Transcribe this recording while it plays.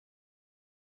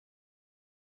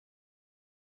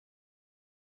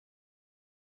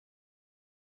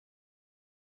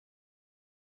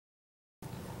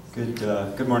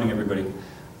Good morning, everybody.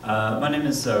 My name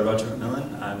is Roger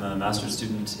McMillan. I'm a master's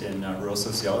student in rural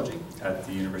sociology at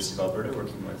the University of Alberta,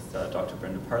 working with Dr.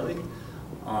 Brenda Parley.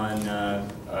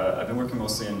 I've been working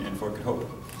mostly in Fort Hope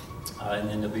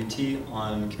in the NWT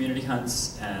on community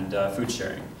hunts and food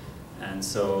sharing. And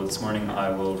so this morning I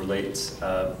will relate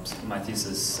my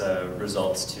thesis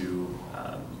results to,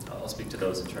 I'll speak to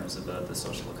those in terms of the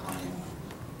social economy.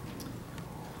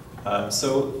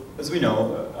 So, as we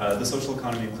know, the social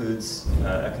economy includes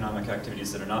economic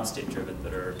activities that are not state-driven,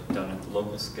 that are done at the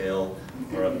local scale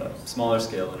or a smaller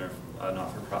scale and are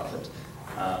not-for-profit.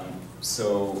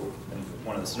 So,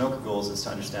 one of the Sunoco goals is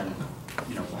to understand,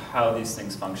 how these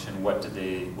things function, what do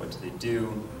they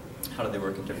do, how do they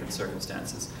work in different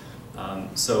circumstances.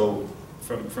 So,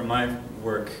 from my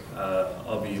work,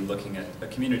 I'll be looking at a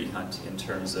community hunt in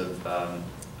terms of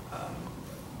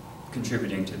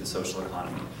contributing to the social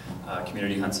economy.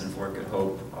 Community hunts in Fort Good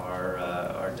Hope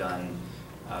are done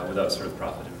without sort of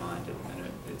profit in mind, and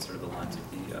it sort of aligns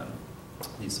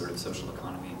with these sort of social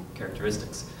economy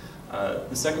characteristics.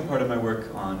 The second part of my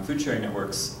work on food sharing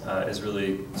networks is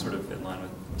really sort of in line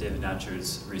with David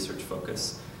Natcher's research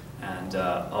focus, and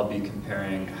I'll be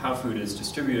comparing how food is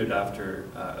distributed after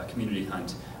a community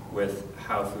hunt with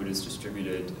how food is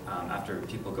distributed after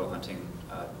people go hunting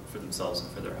for themselves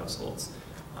and for their households.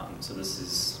 So this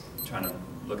is trying to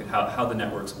look at how the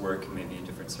networks work maybe in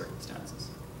different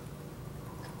circumstances.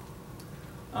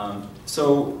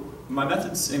 So my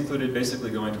methods included basically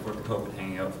going to Fort Hope and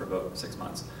hanging out for about 6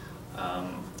 months.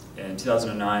 In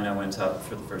 2009 I went up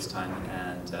for the first time,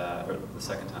 or the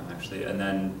second time actually, and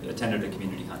then attended a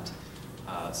community hunt.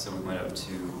 So we went out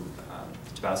to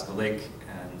Tabasco Lake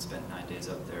and spent 9 days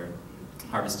out there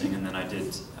harvesting, and then I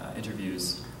did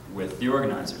interviews with the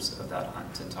organizers of that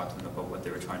hunt and talked to them about what they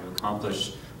were trying to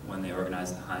accomplish when they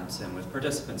organized the hunt, and with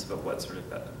participants about what sort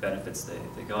of benefits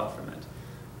they got from it.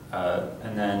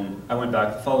 And then I went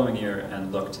back the following year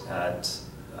and looked at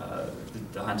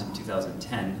the hunt in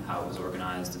 2010, how it was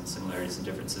organized and similarities and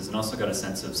differences, and also got a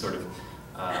sense of sort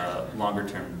of longer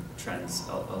term trends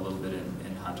a little bit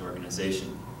in hunt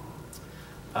organization.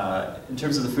 In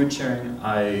terms of the food sharing,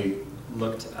 I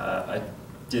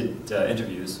did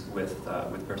interviews with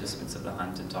participants of the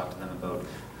hunt and talked to them about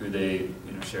who they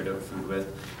shared out food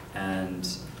with,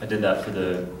 and I did that for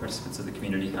the participants of the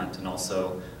community hunt, and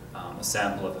also a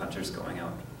sample of hunters going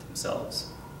out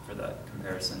themselves for that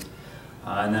comparison.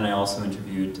 And then I also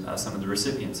interviewed some of the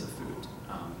recipients of food,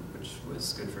 which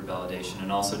was good for validation,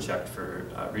 and also checked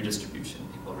for redistribution.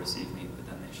 People receive meat, but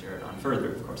then they share it on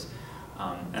further, of course.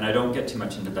 And I don't get too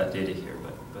much into that data here,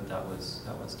 but that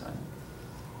was done.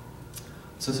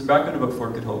 So some background about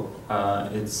Fort Good Hope.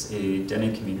 It's a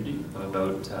Dene community of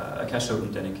about, a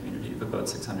Kashotan Dene community of about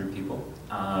 600 people.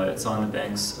 It's on the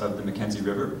banks of the Mackenzie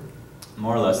River,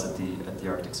 more or less at the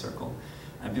Arctic Circle.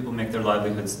 And people make their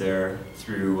livelihoods there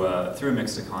through a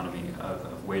mixed economy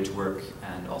of wage work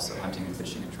and also hunting and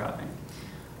fishing and trapping.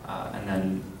 And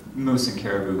then moose and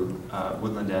caribou,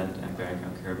 woodland and bearing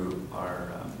ground caribou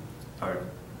are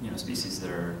species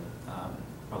that are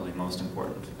probably most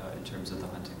important in terms of the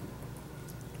hunting.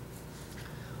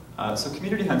 So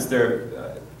community hunts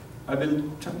there, I've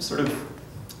been sort of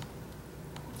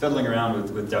fiddling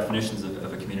around with definitions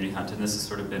of a community hunt, and this has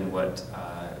sort of been what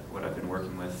I've been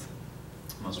working with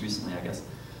most recently, I guess.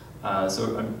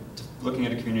 So I'm looking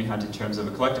at a community hunt in terms of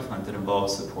a collective hunt that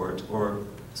involves support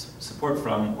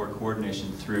from or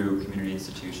coordination through community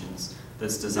institutions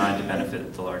that's designed to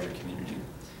benefit the larger community.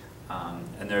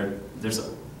 And there's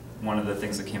one of the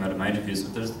things that came out of my interviews,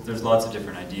 but there's lots of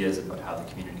different ideas about how the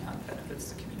community hunt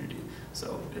benefits the community.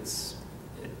 So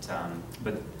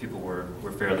but people were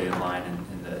fairly in line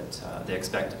in that they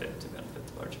expected it to benefit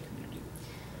the larger community.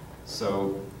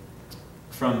 So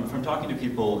from talking to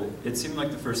people, it seemed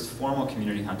like the first formal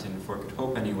community hunt in Fort Good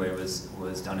Hope anyway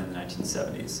was done in the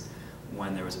 1970s,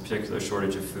 when there was a particular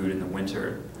shortage of food in the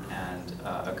winter, and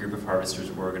a group of harvesters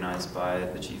were organized by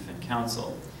the chief and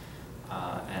council,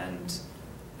 and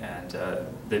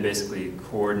they basically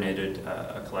coordinated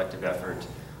a collective effort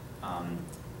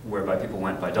whereby people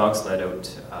went by dog sled out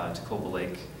to Colville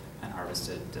Lake and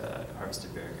harvested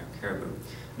bearing ground caribou.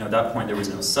 Now at that point there was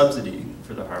no subsidy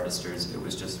for the harvesters, it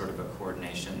was just sort of a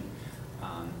coordination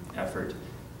effort.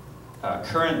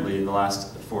 Currently, in the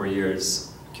last 4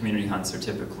 years, community hunts are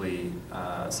typically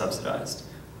subsidized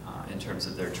in terms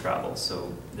of their travel.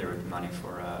 So there would be money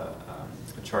for a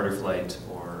charter flight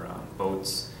or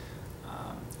boats,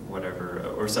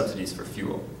 whatever, or subsidies for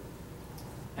fuel.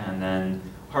 And then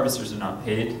harvesters are not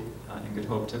paid in Good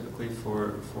Hope typically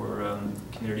for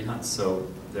community hunts, so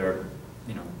they're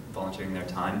volunteering their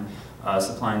time,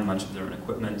 supplying much of their own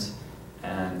equipment,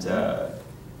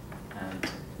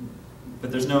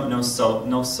 But there's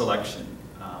no selection.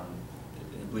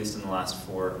 At least in the last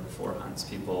four hunts,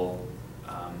 people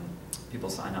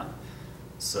sign up.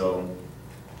 So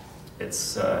it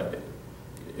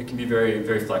can be very,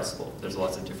 very flexible. There's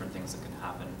lots of different things that can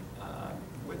happen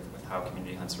with how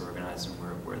community hunts are organized and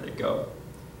where they go.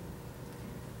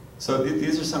 So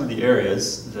these are some of the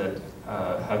areas that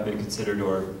have been considered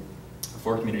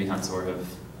for community hunts, or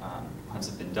hunts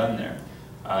have been done there.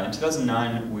 In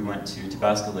 2009, we went to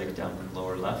Tabasco Lake down in the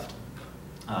lower left,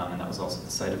 and that was also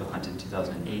the site of a hunt in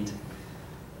 2008.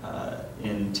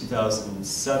 In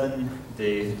 2007,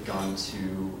 they had gone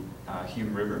to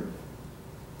Hume River,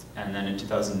 and then in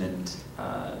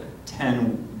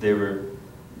 2010, the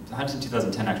hunt in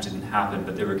 2010 actually didn't happen,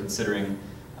 but they were considering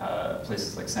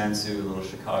places like Sansu, Little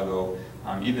Chicago,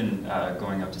 even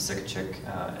going up to Sikachik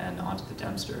and onto the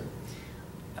Dempster.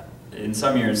 In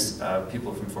some years,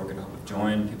 people from Fort Good Hope have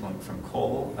joined, people from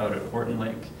Cole out at Horton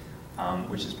Lake,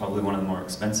 which is probably one of the more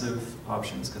expensive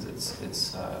options because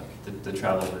the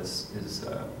travel is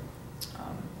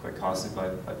quite costly by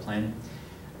plane.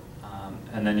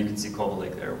 And then you can see Colville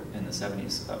Lake there in the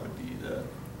 70s, so that would be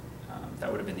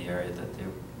that would have been the area that they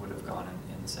would have gone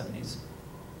in the 70s.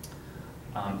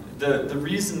 The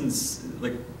reasons,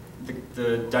 like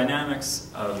the dynamics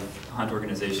of hunt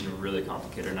organization are really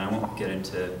complicated, and I won't get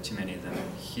into too many of them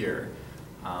here.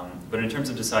 But in terms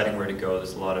of deciding where to go,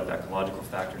 there's a lot of ecological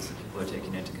factors that people are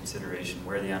taking into consideration,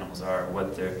 where the animals are,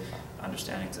 what their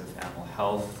understandings of animal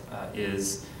health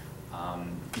is.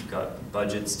 You've got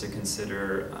budgets to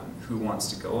consider, who wants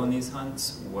to go on these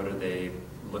hunts, what are they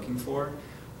looking for.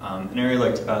 An area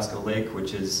like Tabasco Lake,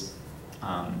 which is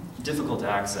difficult to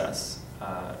access,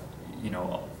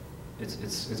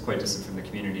 it's quite distant from the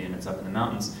community and it's up in the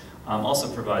mountains, also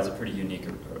provides a pretty unique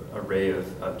array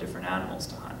of different animals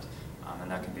to hunt. And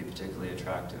that can be particularly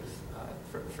attractive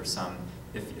for some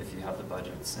if you have the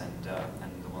budgets and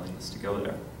the willingness to go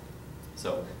there.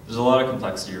 So there's a lot of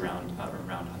complexity around hunt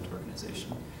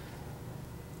organization.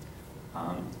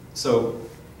 So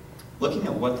looking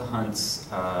at what the hunts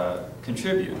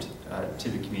contribute to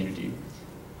the community,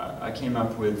 I came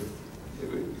up with,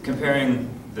 comparing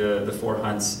the four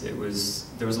hunts, there was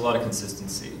a lot of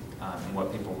consistency in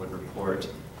what people would report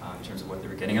in terms of what they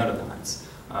were getting out of the hunts.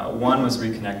 One was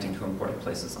reconnecting to important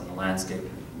places on the landscape,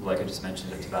 like I just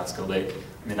mentioned at Tabasco Lake.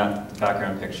 I mean, the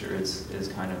background picture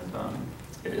is kind of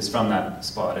is from that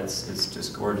spot. It's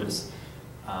just gorgeous.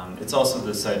 It's also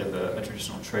the site of a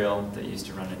traditional trail that used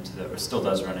to run into or still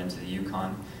does run into the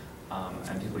Yukon,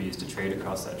 and people used to trade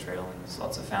across that trail, and there's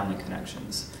lots of family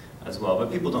connections as well.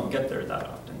 But people don't get there that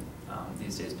often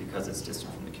these days because it's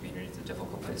distant from the community. It's a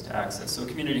difficult place to access. So a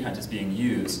community hunt is being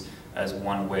used as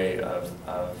one way of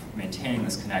maintaining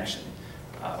this connection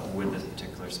with this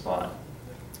particular spot.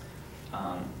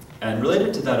 And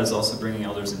related to that is also bringing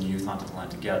elders and youth onto the land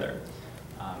together.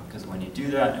 Because when you do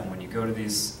that, and when you go to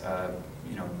these,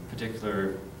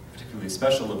 particularly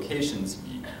special locations,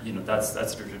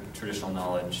 that's traditional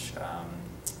knowledge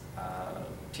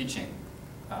teaching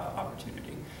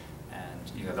opportunity.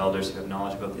 And you have elders who have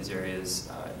knowledge about these areas,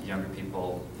 younger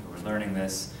people who are learning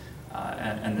this,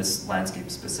 and this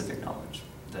landscape-specific knowledge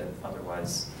that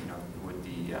otherwise, would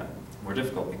be more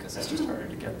difficult because it's just harder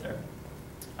to get there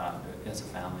as a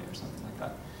family or something like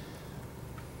that.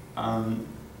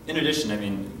 In addition, I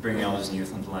mean, bringing elders and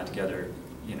youth on the land together,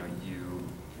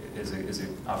 is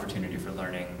an opportunity for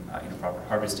learning, proper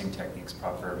harvesting techniques,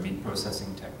 proper meat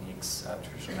processing techniques,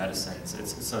 traditional medicines.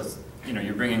 So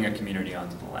you're bringing a community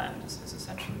onto the land is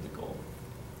essentially the goal.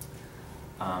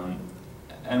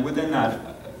 And within that,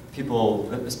 people,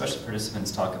 especially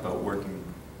participants, talk about working,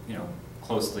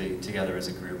 closely together as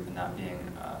a group, and that being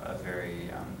a very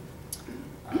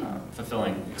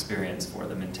fulfilling experience for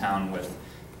them in town. With,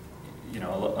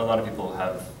 a lot of people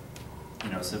have,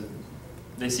 so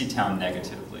they see town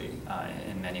negatively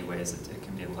in many ways. It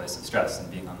can be a place of stress,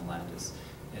 and being on the land is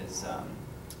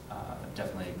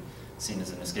definitely seen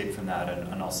as an escape from that,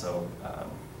 and also,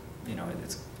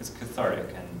 it's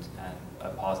cathartic and a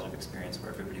positive experience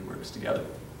where everybody works together.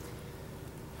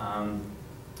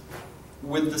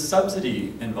 With the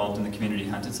subsidy involved in the community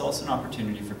hunt, it's also an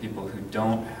opportunity for people who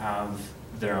don't have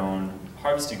their own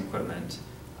harvesting equipment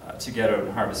to get out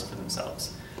and harvest for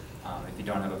themselves. If you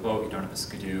don't have a boat, you don't have a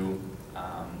skidoo,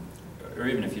 or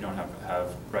even if you don't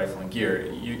have rifle and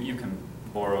gear, you can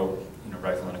borrow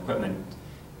rifle and equipment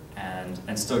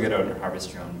and still get out and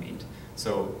harvest your own meat.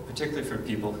 So particularly for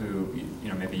people who,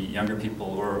 maybe younger people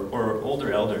or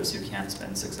older elders who can't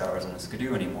spend 6 hours on a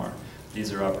skidoo anymore,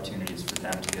 these are opportunities for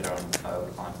them to get out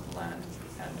onto the land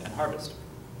and harvest.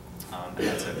 And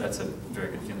that's a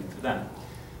very good feeling for them.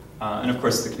 And of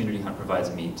course, the community hunt provides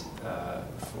meat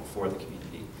for the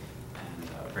community,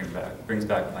 and brings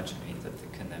back a bunch of meat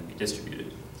that can then be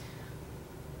distributed.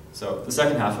 So the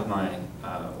second half of my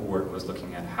work was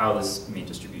looking at how this meat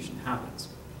distribution happens.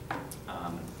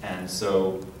 And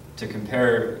so to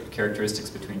compare characteristics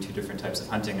between two different types of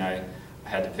hunting, I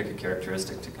had to pick a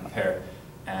characteristic to compare.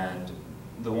 And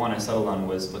the one I settled on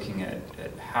was looking at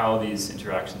how these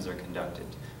interactions are conducted.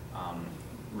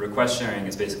 Request sharing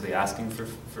is basically asking for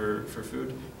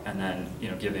food, and then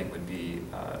giving would be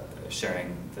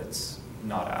sharing that's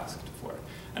not asked for.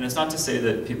 And it's not to say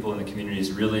that people in the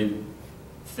communities really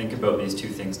think about these two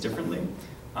things differently.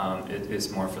 It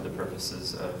is more for the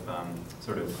purposes of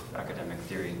sort of academic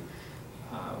theory,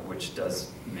 which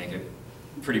does make a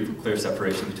pretty clear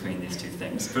separation between these two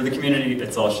things. For the community,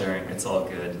 it's all sharing, it's all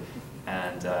good,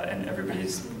 and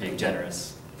everybody's being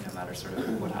generous, no matter sort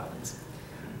of what happens.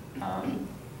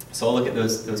 So I'll look at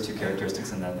those two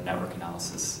characteristics and then the network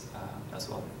analysis as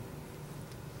well.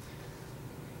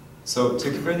 So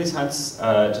to compare these hunts,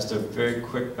 just a very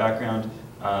quick background.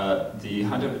 The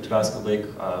hunt at Tabasco Lake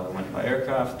went by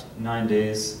aircraft, 9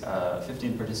 days,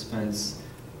 15 participants,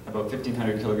 about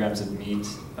 1,500 kilograms of meat,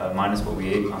 minus what we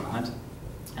ate on the hunt,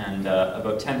 and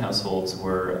about 10 households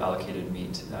were allocated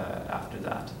meat after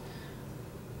that.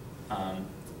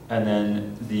 And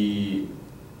then the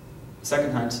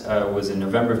second hunt was in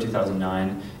November of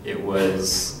 2009. It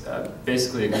was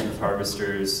basically a group of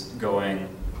harvesters going,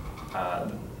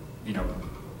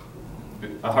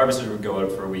 a harvester would go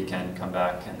out for a weekend, come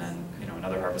back, and then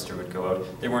another harvester would go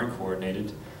out. They weren't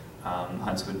coordinated.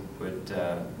 Hunts would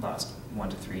last 1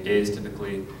 to 3 days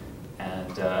typically,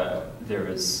 and there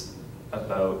was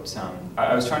about,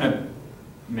 I was trying to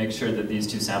make sure that these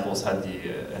two samples had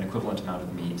an equivalent amount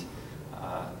of meat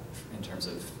in terms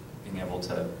of being able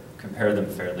to compare them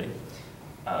fairly.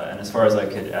 And as far as I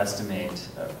could estimate,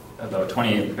 about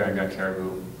 28 Barren Ground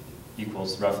caribou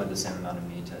equals roughly the same amount of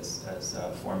meat as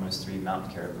 4 moose, 3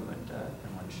 mountain caribou, and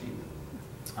 1 sheep.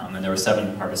 And there were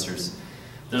 7 harvesters.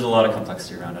 There's a lot of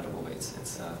complexity around edible weights.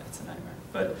 It's a nightmare.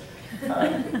 But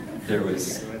there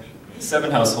was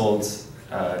 7 households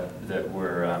that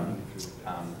were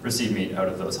received meat out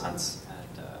of those hunts.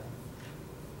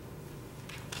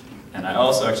 And I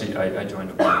also I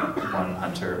joined one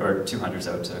hunter, or 2 hunters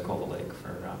out to Cova Lake for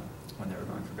when they were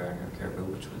going for Barren Ground caribou,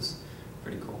 which was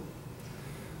pretty cool.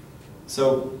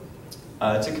 So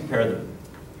to compare them,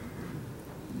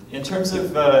 in terms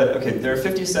of, okay, there are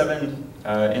 57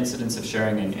 incidents of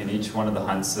sharing in each one of the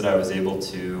hunts that I was able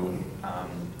to,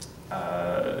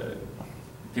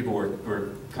 people were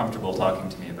comfortable talking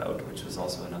to me about, which was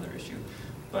also another issue.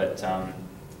 But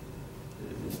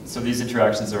so these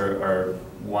interactions are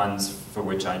ones for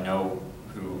which I know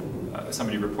who,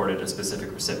 somebody reported a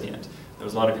specific recipient. There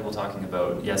was a lot of people talking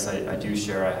about, yes, I do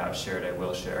share, I have shared, I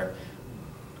will share,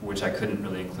 which I couldn't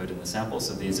really include in the sample.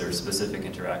 So these are specific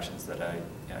interactions that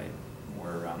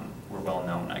were well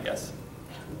known, I guess.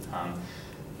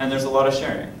 And there's a lot of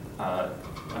sharing.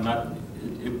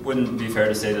 It wouldn't be fair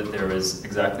to say that there was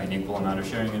exactly an equal amount of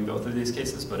sharing in both of these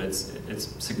cases, but it's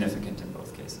significant in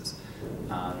both cases.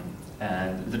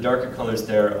 And the darker colors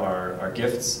there are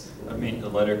gifts of meat. The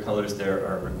lighter colors there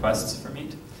are requests for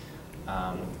meat.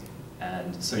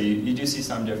 And so you do see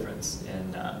some difference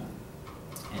in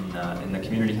the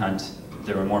community hunt.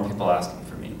 There were more people asking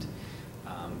for meat.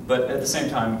 But at the same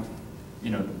time,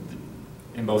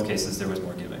 in both cases there was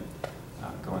more giving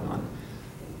going on.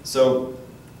 So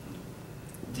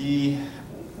the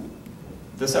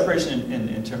separation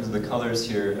in terms of the colors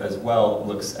here as well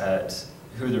looks at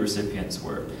who the recipients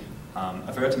were.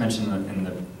 I forgot to mention in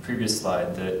the previous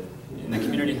slide that in the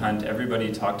community hunt,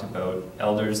 everybody talked about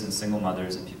elders and single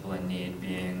mothers and people in need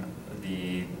being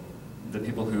the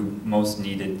people who most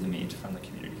needed the meat from the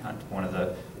community hunt. One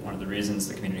of the reasons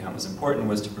the community hunt was important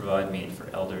was to provide meat for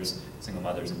elders, single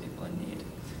mothers, and people in need.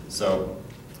 So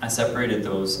I separated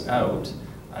those out,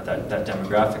 that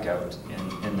demographic out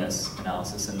in this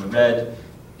analysis. And the red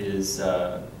is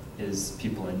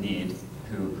people in need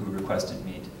who requested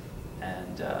meat,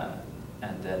 and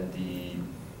then the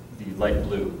light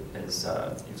blue is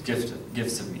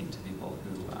gifts of meat to people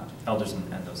who elders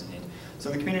and those in need. So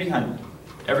in the community hunt,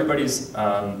 everybody's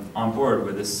on board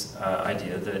with this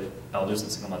idea that elders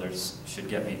and single mothers should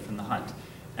get meat from the hunt.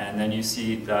 And then you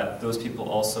see that those people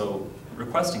also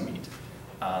requesting meat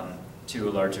to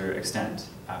a larger extent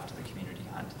after the community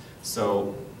hunt.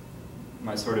 So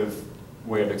my sort of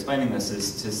way of explaining this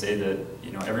is to say that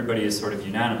everybody is sort of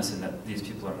unanimous in that these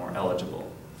people are more eligible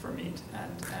for meat,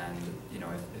 and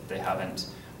if they haven't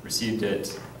received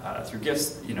it through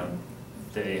gifts,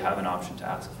 they have an option to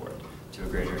ask for it to a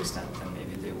greater extent than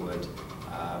maybe they would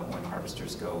when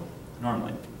harvesters go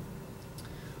normally.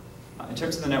 In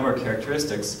terms of the network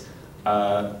characteristics,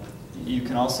 you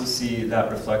can also see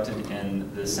that reflected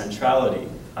in the centrality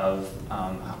of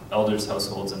elders,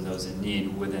 households, and those in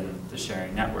need within the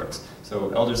sharing networks. So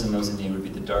elders and those in need would be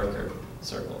the darker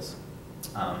circles.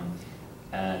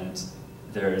 And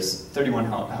there's 31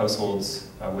 households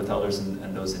with elders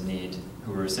and those in need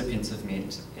who were recipients of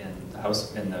meat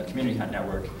in the community hunt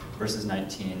network versus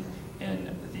 19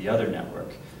 in the other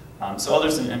network. So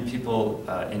elders and people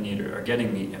in need are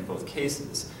getting meat in both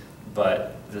cases,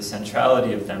 but the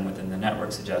centrality of them within the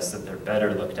network suggests that they're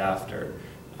better looked after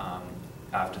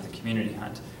after the community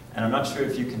hunt. And I'm not sure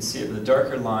if you can see it, but the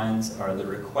darker lines are the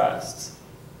requests.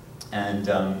 And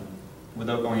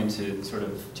without going into sort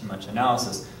of too much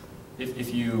analysis,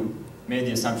 if you made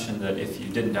the assumption that if you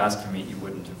didn't ask for meat, you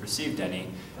wouldn't have received any,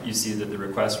 you see that the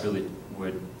request really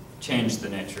would change the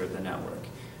nature of the network.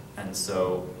 And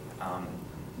so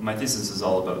my thesis is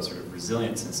all about sort of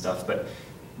resilience and stuff, but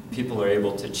people are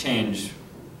able to change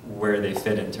where they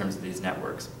fit in terms of these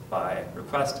networks by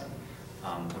requesting,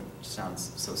 which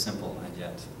sounds so simple, and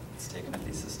yet it's taken a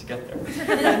thesis to get there.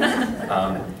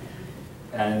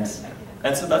 And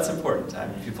so that's important. I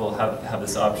mean, people have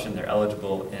this option. They're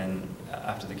eligible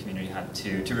after the community hunt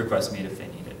to request meat if they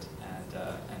need it,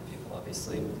 and people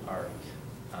obviously are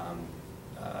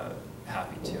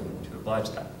happy to oblige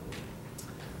that.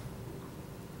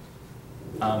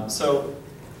 So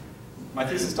my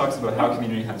thesis talks about how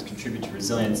community hunts contribute to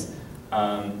resilience.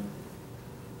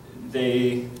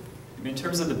 In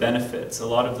terms of the benefits, a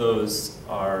lot of those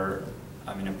are,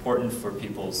 important for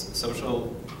people's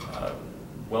social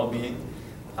well-being.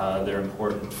 They're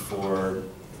important for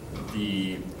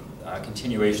the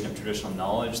continuation of traditional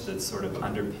knowledge that sort of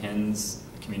underpins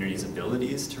the community's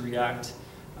abilities to react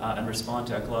and respond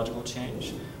to ecological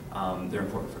change. They're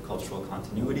important for cultural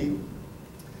continuity.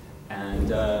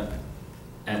 And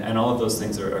all of those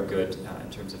things are good in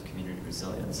terms of community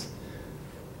resilience.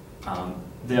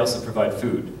 They also provide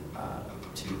food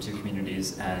to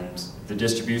communities, and the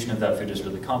distribution of that food is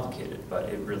really complicated, but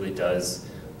it really does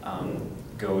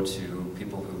go to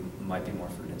people who might be more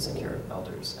food insecure,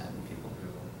 elders, and people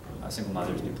who, single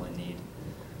mothers, people in need.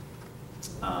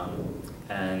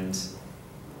 And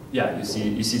yeah, you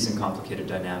see some complicated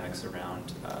dynamics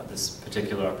around this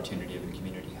particular opportunity of the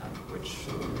community hunt, which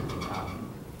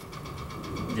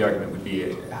the argument would be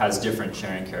it has different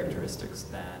sharing characteristics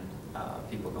than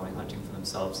people going hunting for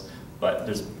themselves, but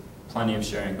there's plenty of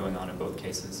sharing going on in both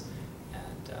cases,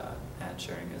 and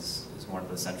sharing is one of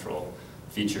the central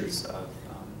features of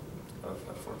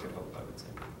For Good Hope, I would say.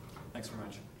 Thanks very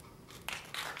much.